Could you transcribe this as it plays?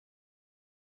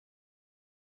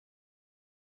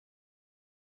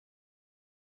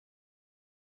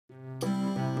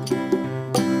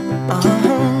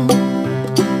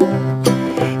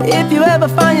If you ever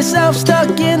find yourself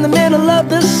stuck in the middle of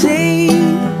the sea,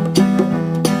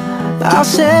 I'll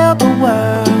sail the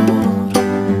world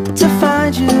to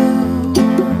find you.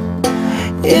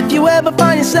 If you ever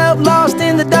find yourself lost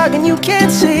in the dark and you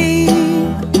can't see,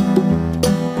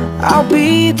 I'll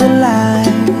be the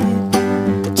light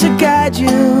to guide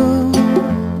you.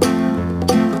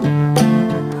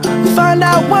 Find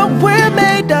out what we're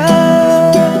made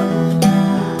of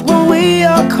when we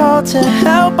are called to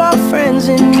help our friends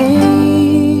in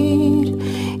need.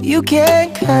 You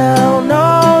can count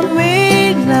on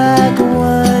me like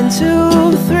 1,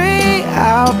 2, 3,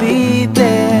 I'll be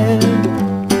there.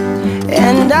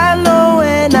 And I know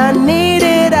when I need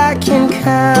it, I can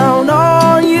count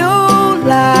on you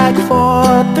like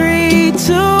 4, 3,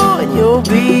 2, and you'll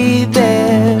be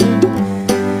there.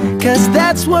 'Cause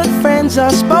that's what friends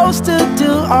are supposed to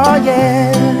do, oh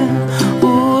yeah. Ooh,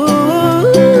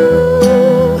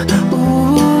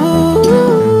 ooh,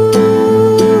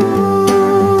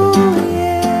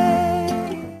 yeah.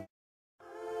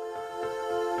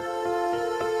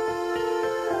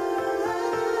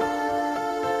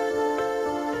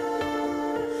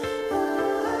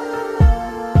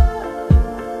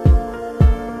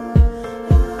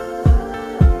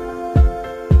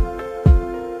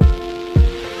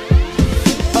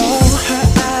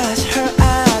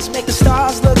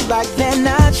 Like they're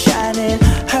not shining.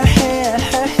 Her hair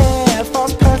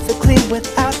falls perfectly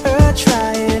without her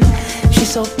trying.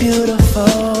 She's so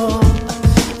beautiful,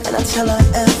 and I tell her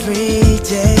every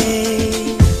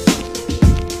day.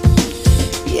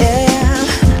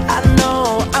 Yeah, I know,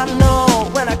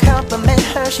 when I compliment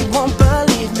her, she won't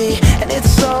believe me. And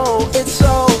it's so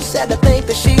sad to think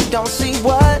that she don't see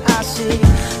what I see.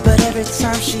 But every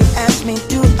time she asks me,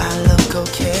 do I look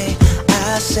okay,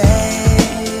 I say,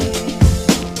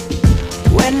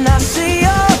 when I see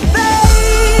your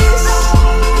face,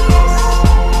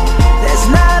 there's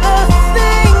not a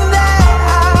thing that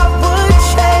I would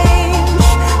change.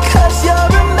 'Cause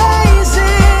you're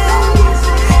amazing,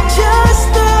 just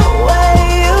the way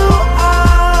you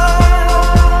are.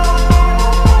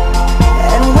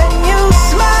 And when you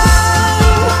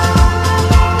smile,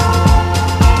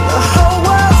 the whole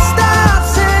world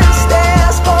stops and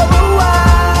stares for a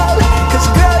while. 'Cause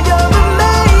girl, you're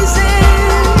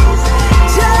amazing,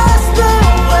 just the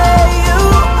way you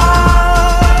are.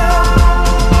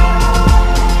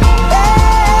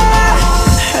 Yeah.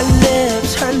 Her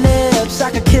lips, I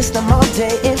could kiss them all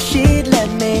day if she'd let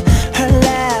me. Her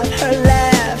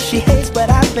laugh, she hates but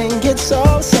I think it's so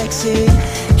sexy.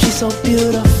 She's so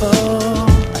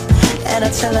beautiful, and I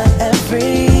tell her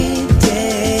every day.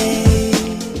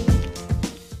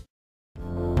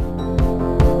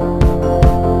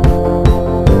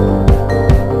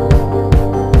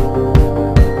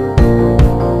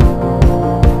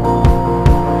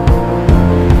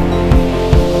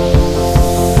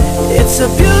 It's a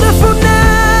beautiful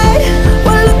night,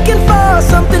 we're looking for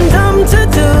something dumb to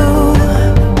do.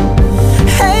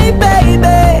 Hey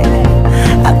baby,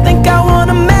 I think I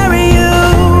wanna marry you.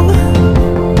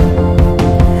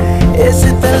 Is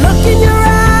it the look in your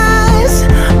eyes,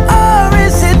 or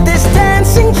is it this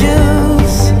dancing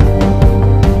juice?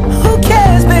 Who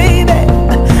cares baby,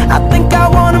 I think I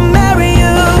wanna marry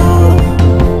you.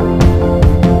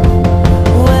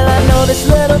 Well, I know this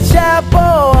little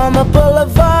chapel on the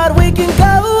boulevard we can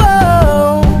go.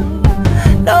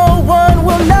 No one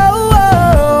will know.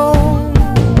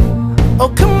 Oh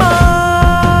come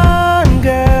on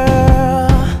girl,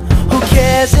 who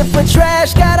cares if we're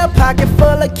trash? Got a pocket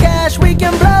full of cash we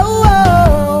can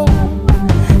blow.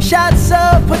 Shots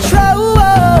of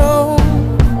Patrol,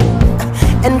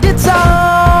 and it's on.